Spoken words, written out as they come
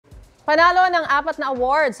Panalo ng 4 na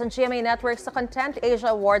awards ang GMA Network sa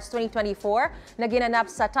ContentAsia Awards 2024 na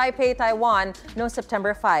ginanap sa Taipei, Taiwan noong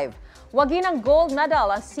September 5. Wagi ng gold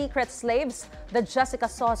medal ang Secret Slaves, the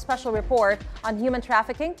Jessica Soho Special Report on Human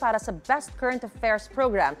Trafficking para sa Best Current Affairs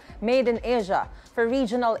Program Made in Asia for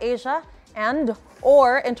Regional Asia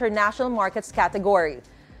and/or International Markets category.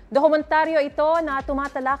 Dokumentaryo ito na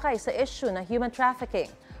tumatalakay sa issue ng human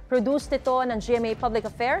trafficking. Produced ito ng GMA Public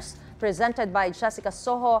Affairs, presented by Jessica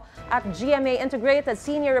Soho at GMA Integrated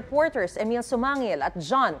Senior Reporters Emil Sumangil at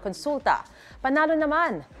John Consulta. Panalo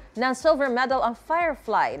naman ng silver medal ang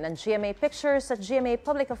Firefly ng GMA Pictures at GMA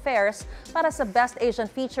Public Affairs para sa Best Asian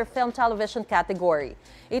Feature Film Television category.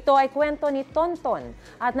 Ito ay kwento ni Tonton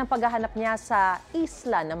at ng paghahanap niya sa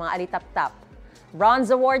isla ng mga alitaptap.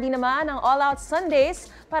 Bronze awardee naman ang All Out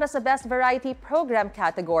Sundays para sa Best Variety Program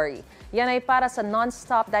category. Yan ay para sa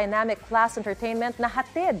non-stop dynamic class entertainment na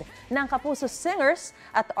hatid ng kapuso singers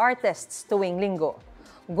at artists tuwing linggo.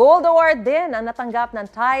 Gold Award din ang natanggap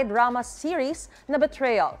ng Thai drama series na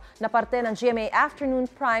Betrayal na parte ng GMA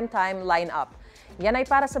Afternoon Primetime lineup. Yan ay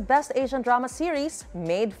para sa Best Asian Drama Series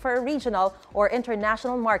made for a regional or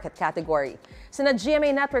international market category. Sina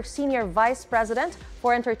GMA Network Senior Vice President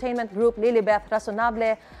for Entertainment Group Lilibeth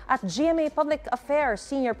Razonable at GMA Public Affairs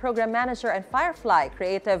Senior Program Manager and Firefly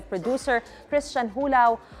Creative Producer Christian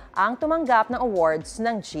Hulao ang tumanggap ng awards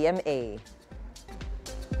ng GMA.